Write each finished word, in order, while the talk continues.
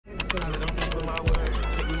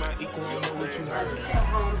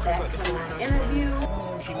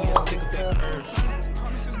Y'all,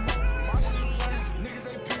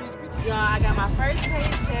 I got my first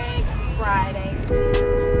paycheck Friday.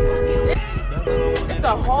 It's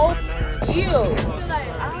a whole deal. I feel like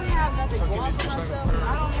I don't have nothing going for myself.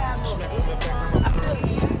 I don't have no income. I feel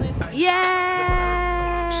useless. Yay!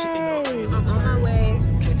 I'm on my way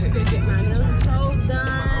to get my nails and toes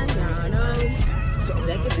done. Y'all know.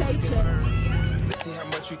 Second paycheck. This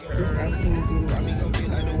actually be coming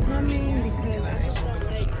because I just don't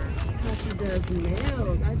like how she does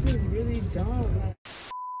nails. I just really don't like.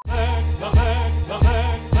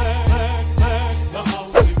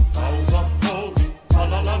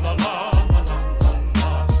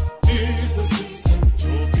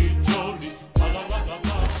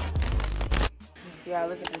 Yeah,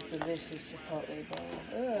 look at this delicious chipotle bowl.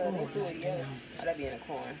 They do it yellow. Oh, that be in the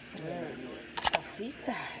corn.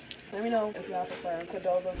 Sofitas. Let me know if y'all prefer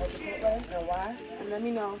Cordova or chipotle and why. And let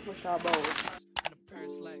me know what's y'all bowls.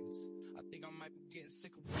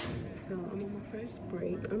 So I'm on my first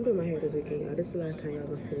break. I'm doing my hair this weekend, y'all. This is the last time y'all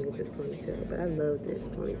gonna see me with this ponytail, but I love this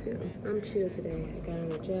ponytail. I'm chill today. I got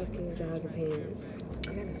on a jacket, jogging pants. I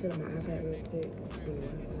gotta sit on my iPad real quick.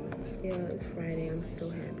 Yeah, it's Friday. I'm so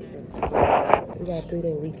happy that it's Friday. We got a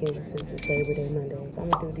 3-day weekend since it's Labor Day Monday. So I'm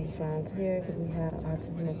gonna do DeShawn's hair because we have an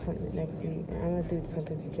autism appointment next week. And I'm gonna do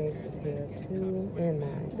something to Jace's hair too, and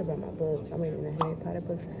mine. What about my book? I'm reading the Harry Potter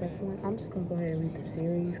book, the second one. I'm just gonna go ahead and read the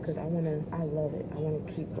series because I love it. I wanna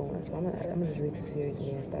keep going. So I'm gonna just read the series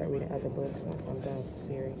again and start reading other books once I'm done with the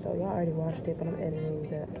series. So y'all already watched it, but I'm editing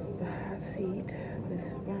the hot seat with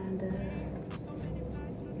Rhonda.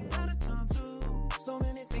 So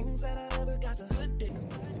many things that I never got to hood.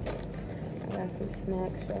 I got some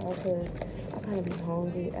snacks, y'all, because I kind of be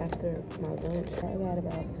hungry after my lunch. I got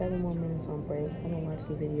about 7 more minutes on break, so I'm gonna watch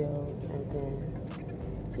some videos and then,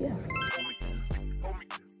 yeah.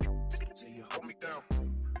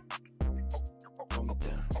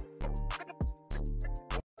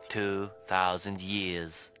 2,000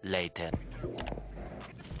 years later.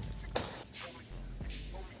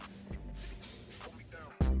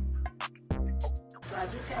 So I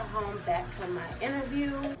just got home back from my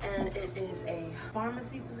interview, and it is a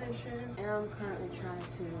pharmacy position. And I'm currently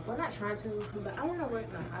not trying to, but I want to work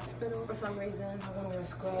in a hospital for some reason. I want to wear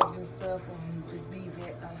scrubs and stuff and just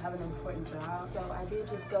have an important job. So I did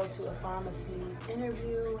just go to a pharmacy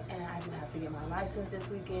interview, and I just have to get my license this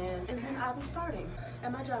weekend, and then I'll be starting.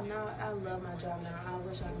 And my job now, I love my job now. I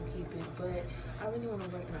wish I could keep it, but I really want to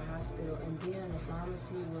work in a hospital, and being in a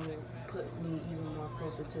pharmacy will put me even more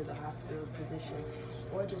closer to the hospital position,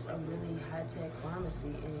 or just a really high-tech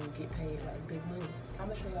pharmacy and get paid like big money. I'm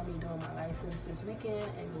gonna show y'all me doing my license this weekend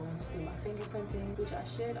and going to do my fingerprinting, which I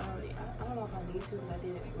should already. I don't know if I need to because I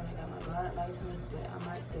did it when I got my blood license, but I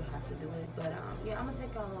might still have to do it. But yeah, I'm gonna take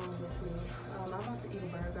y'all along with me. I'm about to eat a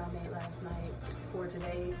burger I made last night for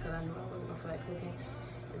today because I knew I wasn't gonna feel like cooking.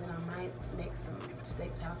 And then I might make some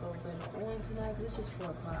steak tacos later on tonight because it's just 4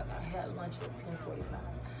 o'clock. I had lunch at 10:45.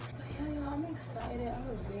 But yeah, y'all, I'm excited. I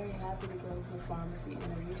was very happy to go to the pharmacy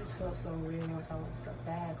interview. It just felt so real once I went to the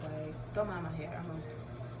bag. Like, don't mind my hair.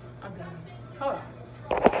 I'm done. Hold on.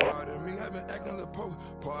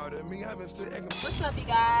 What's up, you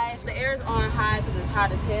guys? The air is on high because it's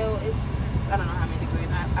hot as hell. It's, I don't know how many degrees.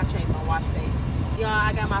 I changed my watch face. Y'all,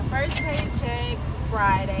 I got my first paycheck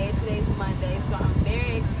Friday. Today's Monday, so I'm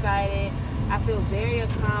very excited. I feel very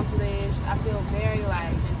accomplished. I feel very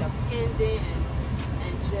like independent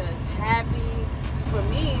and just happy. For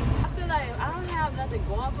me, I feel like I don't have nothing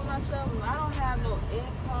going for myself. I don't have no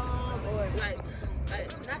income or like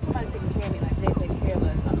not somebody taking care of me like they take care of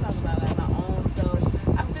us. I'm talking about like my own self.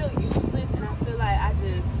 I feel useless, and I feel like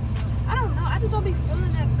I don't know. I just don't be feeling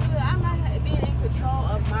that good. I like being in control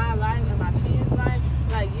of my life and my kids' life.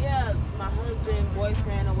 Like, yeah, my husband,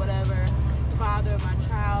 boyfriend, or whatever, father of my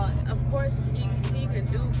child, of course he can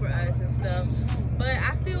do for us and stuff, but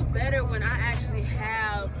I feel better when I actually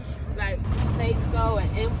have like say so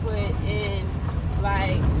and input in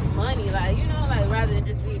like money, like, you know, like rather than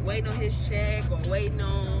just be waiting on his check or waiting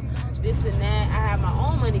on this and that. I have my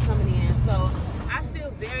own money coming in, so I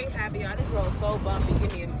feel very happy. Y'all, this road's so bumpy.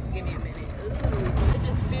 Give me a minute. Ooh. It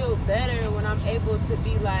just feels better when I'm able to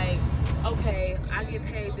be like, okay, I get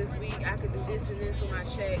paid this week, I can do this and this with my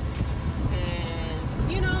checks. And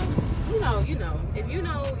you know, if you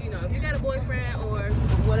got a boyfriend or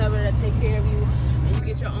whatever that take care of you, and you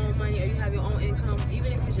get your own money or you have your own income,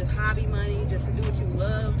 even if it's just hobby money, just to do what you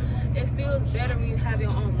love, it feels better when you have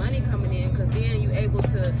your own money coming in, because then you're able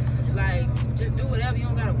to like just do whatever. You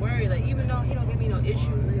don't gotta worry. Like, even though he don't give me no issues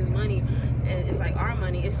with his money, and it's like our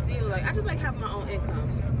money, it's still like I just like having my own income.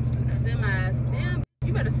 Semis, damn,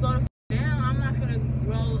 you better slow the down. I'm not gonna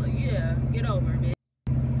roll get over, bitch.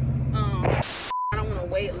 I don't want to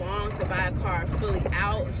wait long to buy a car fully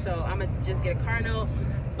out, so I'm gonna just get a car note.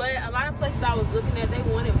 But a lot of places I was looking at, they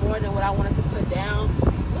wanted more than what I wanted to put down.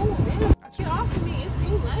 Oh man, get off of me! It's 2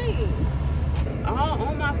 lanes. All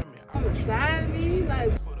on my side of me,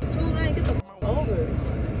 like it's 2 lanes. Get the over.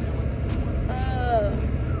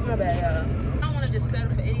 My bad, y'all. I don't want to just settle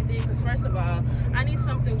for anything, because first of all, I need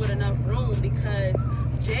something with enough room, because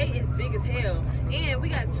Jay is big as hell, and we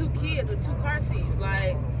got 2 kids with 2 car seats.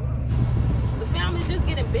 Like, the family's just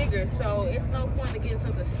getting bigger, so it's no point in getting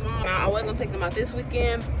something small. I wasn't gonna take them out this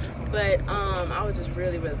weekend, but I was just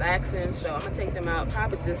really relaxing, so I'm gonna take them out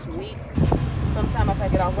probably this week. Sometime after I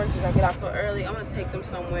get off work, because I get off so early, I'm gonna take them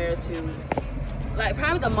somewhere to, like,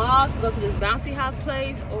 probably the mall to go to this bouncy house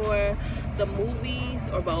place, or the movies,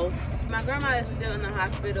 or both. My grandma is still in the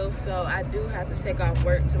hospital, so I do have to take off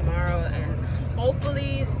work tomorrow, and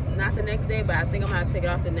hopefully not the next day, but I think I'm gonna take it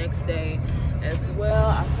off the next day as well.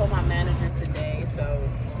 I told my manager today, so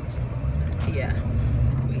yeah.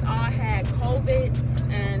 We all had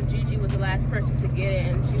COVID, and Gigi was the last person to get it,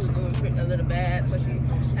 and she was doing a little bad, so she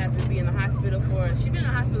had to be in the hospital for, she's been in the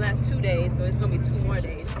hospital the last 2 days, so it's gonna be 2 more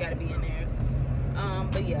days she gotta be in there.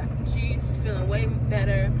 But yeah, she's feeling way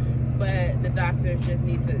better, but the doctors just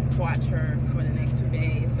need to watch her for the next 2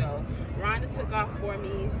 days. So Rhonda took off for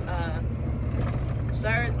me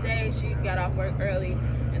Thursday. She got off work early,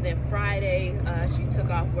 and then Friday she took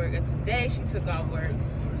off work, and today she took off work.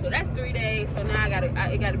 So that's 3 days. So now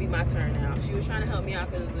it gotta be my turn now. She was trying to help me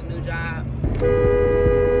out because it's a new job.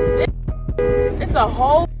 It's a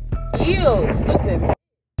whole yield, stupid.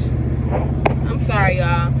 I'm sorry,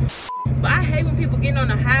 y'all. But I hate when people getting on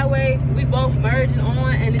the highway, we both merging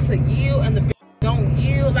on, and it's a yield, and the bitch don't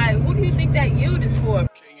yield. Like, who do you think that yield is for?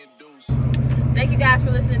 Thank you guys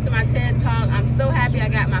for listening to my TED Talk. I'm so happy I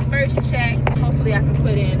got my first check. Hopefully I can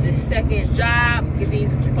put in this second job, get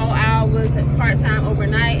these 4 hours part-time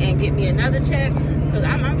overnight, and get me another check, because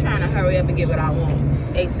I'm trying to hurry up and get what I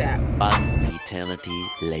want ASAP. 1 eternity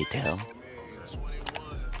later.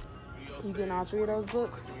 You getting all 3 of those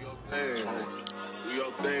books? Your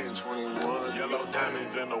thing, 21. Yellow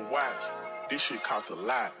diamonds in the watch. This shit costs a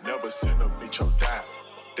lot. Never send a bitch or die.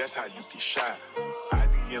 That's how you get shot.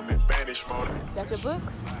 IDM in vanish mode. Got your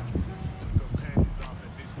books?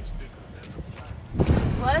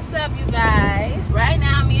 What's up, you guys? Right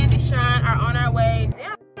now, me and DeShawn are on our way.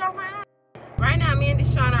 Right now, me and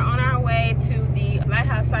DeShawn are on our way to the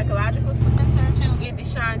Lighthouse Psychological Center to get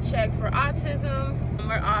DeShawn checked for autism.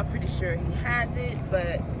 We're all pretty sure he has it,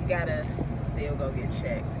 but you gotta still go get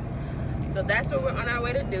checked. So that's what we're on our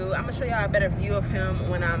way to do. I'm gonna show y'all a better view of him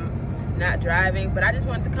when I'm not driving, but I just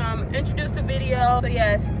wanted to come introduce the video. So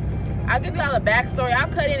yes, I'll give y'all a backstory. I'll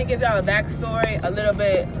cut in and give y'all a backstory a little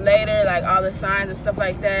bit later, like all the signs and stuff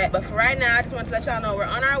like that. But for right now, I just want to let y'all know we're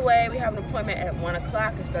on our way. We have an appointment at 1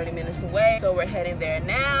 o'clock. It's 30 minutes away, so we're heading there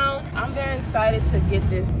now. I'm very excited to get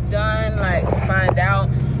this done, like to find out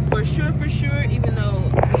for sure, even though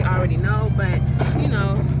we already know, but you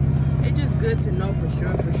know, it's just good to know for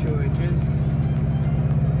sure, just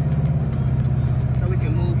so we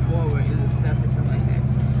can move forward in the steps and stuff like that.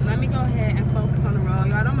 Let me go ahead and focus on the road.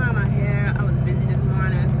 Y'all don't mind my hair. I was busy this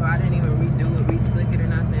morning, so I didn't even redo it, re-slick it or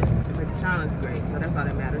nothing. But DeShawn looks great, so that's all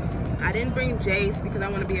that matters. I didn't bring Jace because I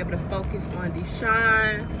want to be able to focus on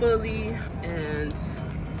DeShawn fully and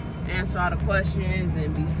answer all the questions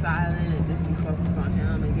and be silent and just be focused on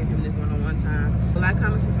him and give him this one-on-one time. Like,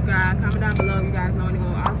 comment, subscribe, comment down below if you guys know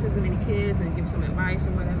anyone with autism, any kids, and give some advice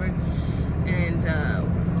or whatever, and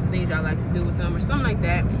things y'all like to do with them or something like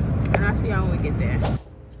that. And I'll see y'all when we get there.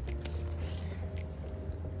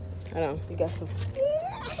 I know, you got some.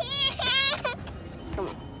 Come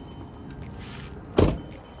on.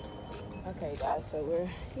 Okay, guys, so we're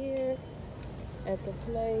here at the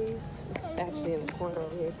place. It's actually in the corner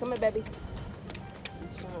over here. Come here, baby.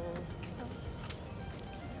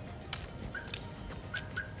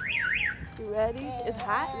 You ready? It's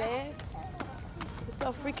hot, man. It's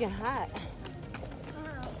so freaking hot.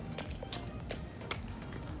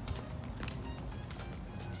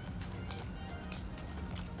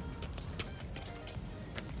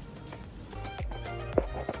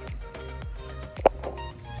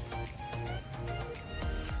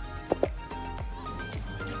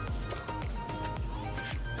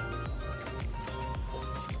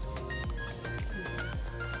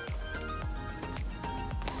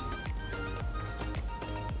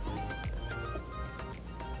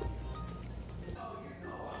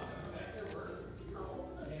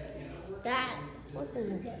 Dad. What's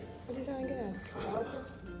in here? What are you trying to get at?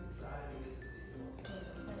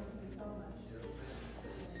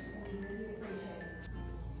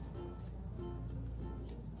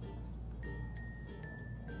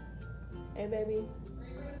 Hey, baby.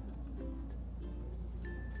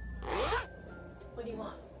 What do you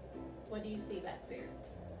want? What do you see back there?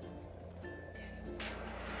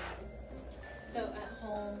 So at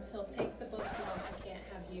home, he'll take the books. Mom, I can't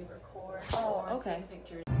have you record or take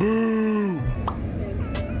pictures.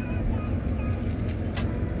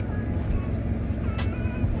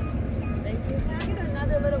 Thank you. Can I get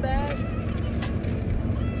another little bag?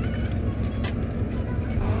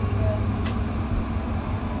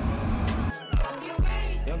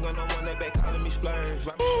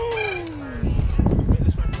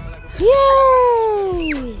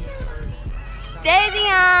 Yay!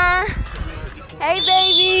 JayCeon! Hey,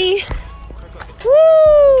 baby!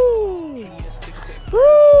 Woo!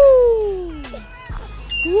 Woo!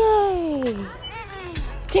 Yay!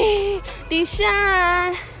 DeShawn!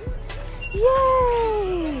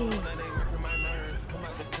 Yay!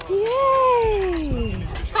 Yay!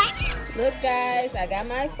 Look, guys, I got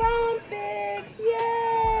my phone fixed.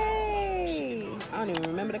 Yay! I don't even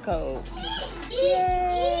remember the code.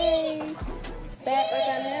 Yay! Back like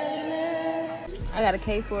I never left. I got a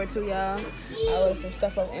case for it too, y'all. I ordered some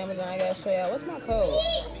stuff off Amazon. I gotta show y'all. What's my code?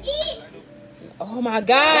 Oh my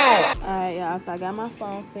God! Alright, y'all, so I got my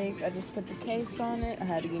phone fixed. I just put the case on it. I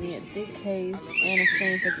had to give me a thick case and a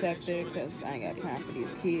screen protector because I ain't got time for these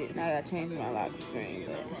kids. Now I gotta change my lock screen,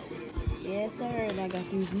 but yes, sir. And I got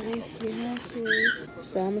these nice shoes.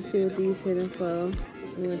 So I'm gonna see what these hitting for.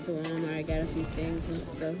 We went to Walmart. I got a few things and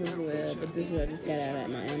stuff as well, but this is what I just got out at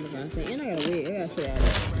my Amazon thing. And I got a wig. I gotta show y'all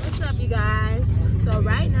that. What's up, you guys? So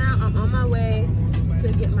right now I'm on my way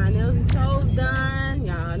to get my nails and toes done.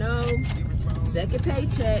 Y'all know, second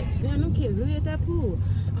paycheck. Damn, them kids really at that pool.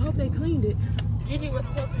 I hope they cleaned it. Gigi was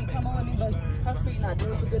supposed to be coming with me, but her feet not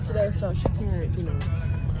doing too good today, so she can't, you know,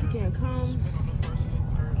 she can't come.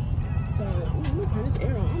 So, let me turn this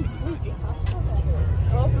air on. I'm tweaking.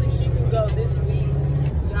 Hopefully she can go this week.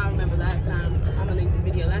 Y'all remember last time, I'm gonna link the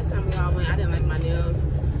video. Last time we all went, I didn't like my nails.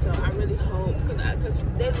 So I really hope, cause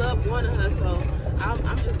they love wanting her, so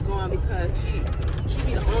I'm just going because she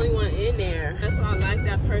be the only one in there. That's why I like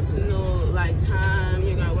that personal time. You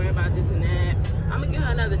ain't gotta worry about this and that. I'm gonna give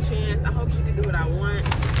her another chance. I hope she can do what I want.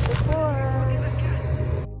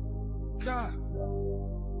 God.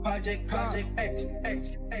 Project, X,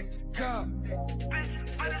 God.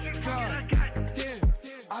 Damn,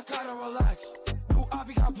 I gotta relax. New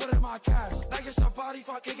Abby got put in my cash. Like it's a body, if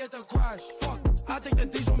I can't get the crash. Fuck, I think the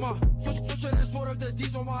D's on my switch to the sport of the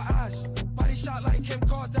D's on my ass. Body shot like Kim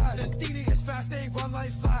Kardashian. The D niggas fast, they run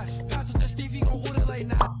like Flash. Passes to Stevie, gon' order like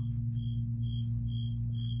now.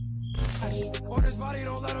 On his body,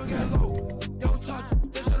 don't let him get low. Yo, touch,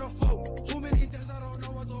 this shit a float. Too many things I don't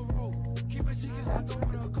know what the road. Keep it chicken, I don't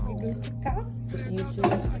wanna go. Yeah.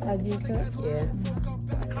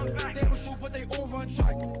 They don't shoot, but they all run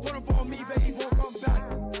track. Run up on me, baby, won't come back.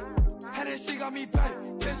 Head and she got me back.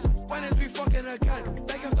 Bitch, when is we fucking again?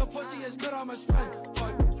 Like if the pussy is good, I'm a spend.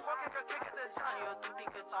 But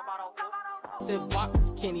Sip walk,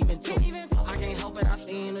 can't even talk. I can't help it, I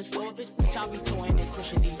stay in the store. Bitch, I be toying and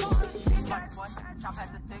pushing these.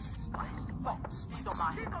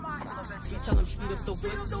 We tell him speed up the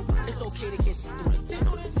whip. It's okay to get through the tip.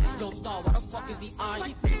 Yo, star, why the fuck is he on?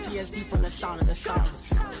 PSD from the sound of the sound.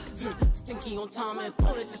 Think he on time and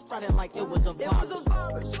bullets is spreading like it was a virus.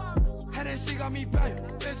 head and she got me back.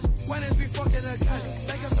 Bitch, when is we fucking again?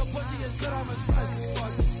 Like if the pussy is good, I'm a spend.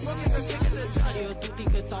 But fucking the kick in the shot. Yeah, you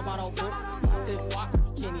think it's all about a book? Sit walk,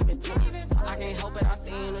 can't even talk. I can't help it, I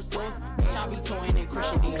stay in the store. Bitch, I be toying and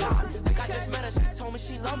Christian D. Like I just met her, she told me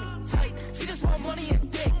she love me. Tight, she just want money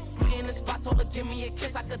and dick. We in the spot, told her give me a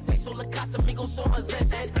kiss. I could taste all the Casamigos on her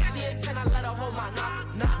lip. And she a 10, I let her hold my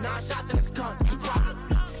knock. Nine shots in his gun, he block her.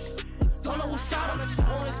 Don't know who shot on this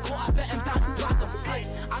court, I bet him down and block him. Like,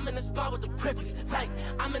 I'm in the spot with the prippies. Like,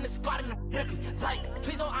 I'm in the spot in the prippy. Like,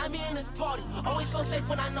 please don't eye me in this party. Always so safe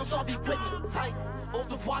when I know so I'll be with me. Like, off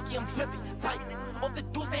the walkie, I'm trippy. Like, off the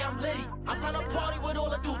do say I'm litty. I'm trying to party with all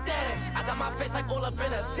the do that. I got my face like all up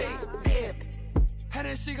in her titties. Damn. Head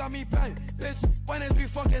and she got me bang. Bitch, when is we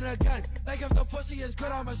fucking again? Like if the pussy is good,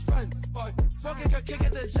 I'm a spend. But fucking could kick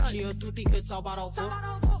it the shot. She a do think it's all about all four.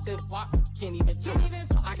 Sit walk, can't even talk.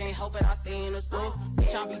 I can't help it, I stay in the store.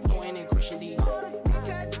 Bitch, I be toying and Christian D.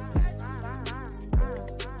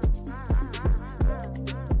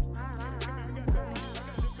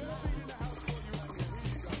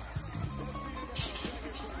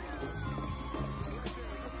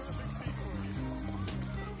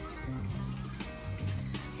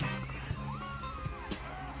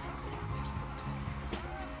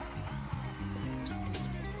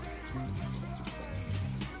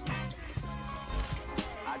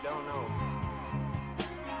 I don't know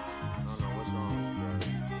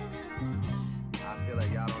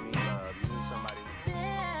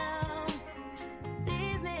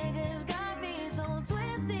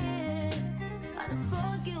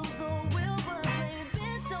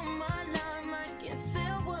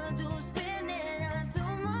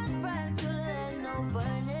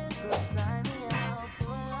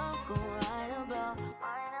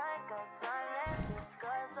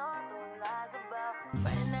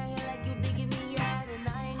Fighting out here like you digging me out, and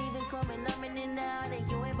I ain't even coming, I'm in and out, and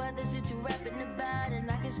you ain't about the shit you rapping about, and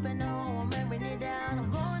I can spend the whole remembering it down. I'm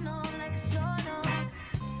going on like a sort of.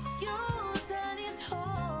 You tell these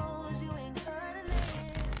hoes you ain't heard of it.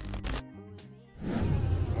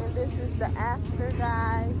 And this is the after,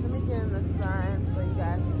 guys. Let me get in the sun so you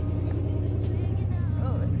guys can see.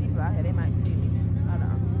 Oh, there's people out here. They might see me. Hold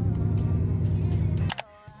on.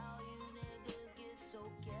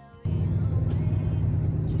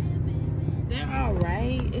 They're all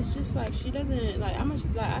right. It's just like she doesn't like. I'm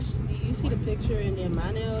like you see the picture and then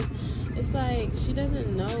my nails. It's like she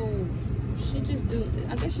doesn't know. She just do.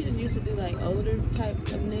 I guess she just used to do like older type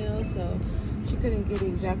of nails, so she couldn't get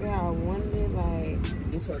exactly how I wanted it. Like,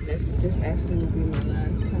 and so this actually will be my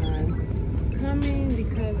last time coming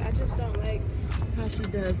because I just don't like how she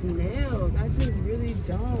does nails. I just really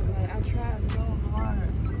don't. Like, I tried so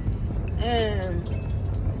hard and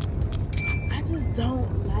I just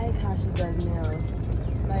don't like how she does nails.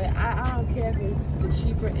 Like, I don't care if it's the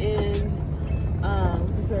cheaper end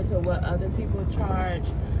compared to what other people charge.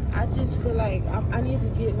 I just feel like I need to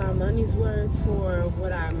get my money's worth for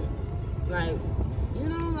what I'm, like, you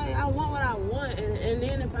know, like, I want what I want. And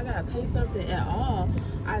then if I gotta pay something at all,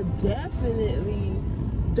 I definitely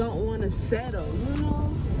don't want to settle, you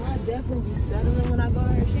know? I definitely be settling when I go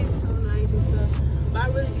to her. She's so nice and stuff. But I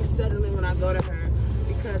really be settling when I go to her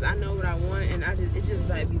because I know what I want, and it just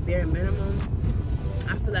like be bare minimum.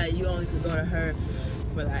 I feel like you only could go to her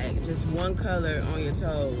for like just one color on your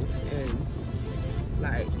toes, and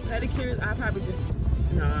like pedicures, I probably just,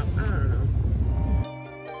 no, I don't know.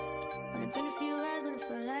 Only been a few hours, but it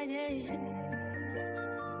feel like days.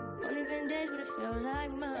 Only been days, but it feel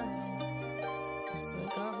like months.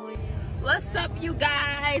 What's up, you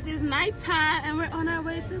guys? It's nighttime and we're on our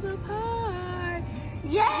way to the park.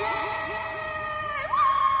 Yeah!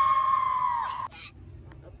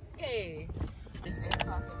 Okay. It's 8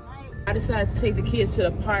 o'clock at night. I decided to take the kids to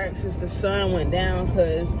the park since the sun went down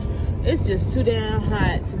because it's just too damn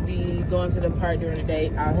hot to be going to the park during the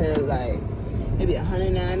day. Out here like maybe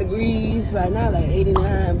 109 degrees. Right now like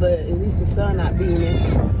 89, but at least the sun not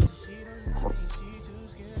beaming.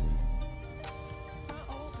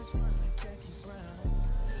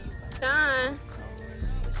 Done.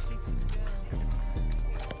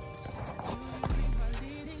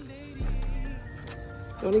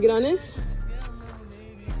 You want to get on this?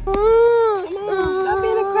 Come on, stop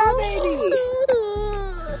being a crybaby.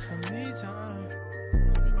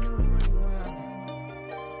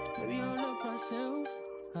 Maybe I'll love myself.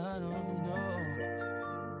 I don't know.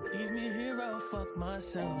 Leave me here, I'll fuck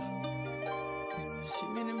myself. See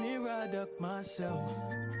me in the mirror, I duck myself.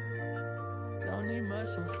 Don't need much,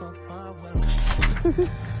 so fuck my wealth.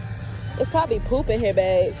 It's probably poop in here,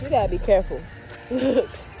 babe. You gotta be careful.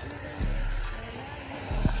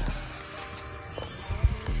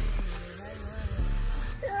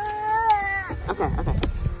 Okay, okay.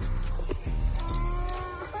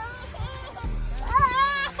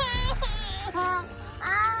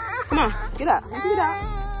 Come on, get up. Get up.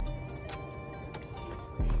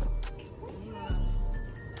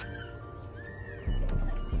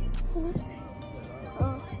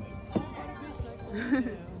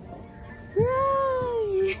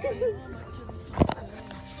 Yay!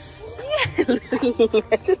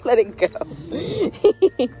 Just let it go.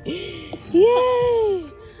 Yay!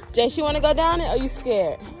 Jay, you want to go down it, or are you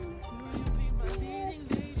scared?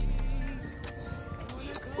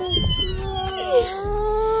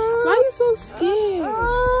 Why are you so scared?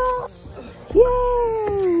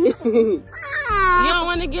 Yay! You don't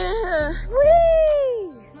want to get in her.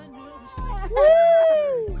 Whee!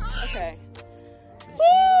 Whee! Okay.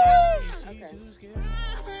 Okay.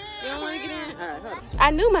 You don't want to get in? All right, hold on. I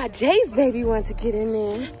knew my Jay's baby wanted to get in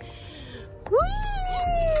there.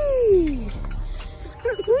 Whee!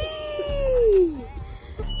 Whee!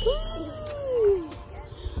 Whee!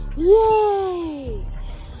 Yay!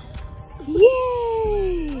 Yay!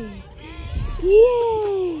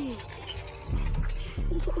 Yay!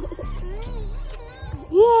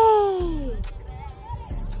 Yay!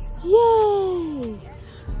 Yay!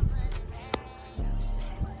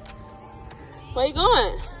 Where you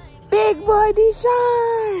going? Big boy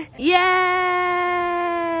DeShawn! Yay!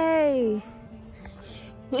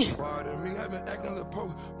 Pardon me, I've been acting the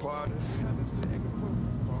Pope. Pardon me, I've been still acting Pope.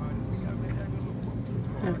 Pardon me, I've been acting the Pope.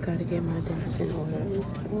 I've got to get my ducks in order.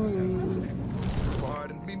 It's boring.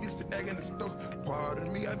 Pardon me, still acting the stove.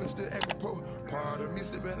 Pardon me, I've been still acting Pope. Pardon me,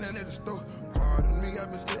 still been at the stove. Pardon me, I've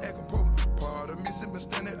been still acting Pope. Pardon me, still been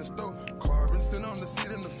standing at the stove. Carbon sitting on the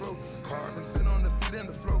seat and the floor. Carbon sitting on the seat and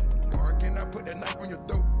the floor. Barking, I put that knife on your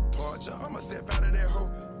throat. Hard job, I'ma step out of that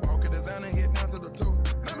hole. Walk a designer, hit down to the toe.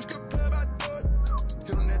 Let me skip club, I do it.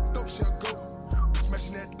 Hit on that dope, she'll go.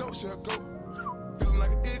 Smashing that dope, she'll go. Feeling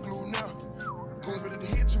like an igloo now. Goons ready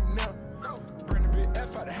to hit you now. Bring the big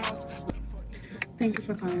F out the house. Thank you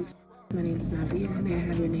for calling. My name is Nadia. May I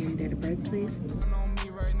have your name and date of birth, please?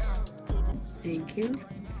 Thank you.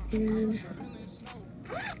 And how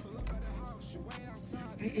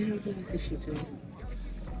can I assist you today?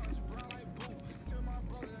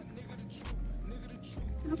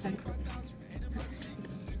 Okay. Let's see.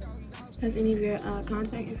 Has any of your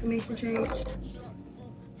contact information changed?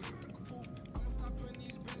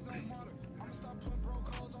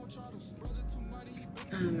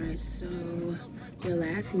 Alright, so your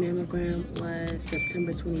last mammogram was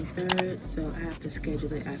September 23rd, so I have to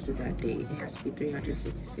schedule it after that date. It has to be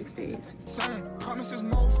 366 days. Promises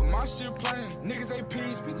more for my shit playing. Niggas ain't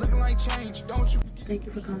peace, be looking like change, don't you? Thank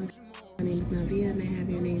you for calling. My name is Nadia. May I have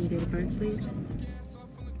your name and date of birth, please?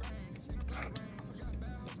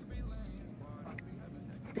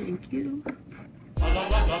 Thank you.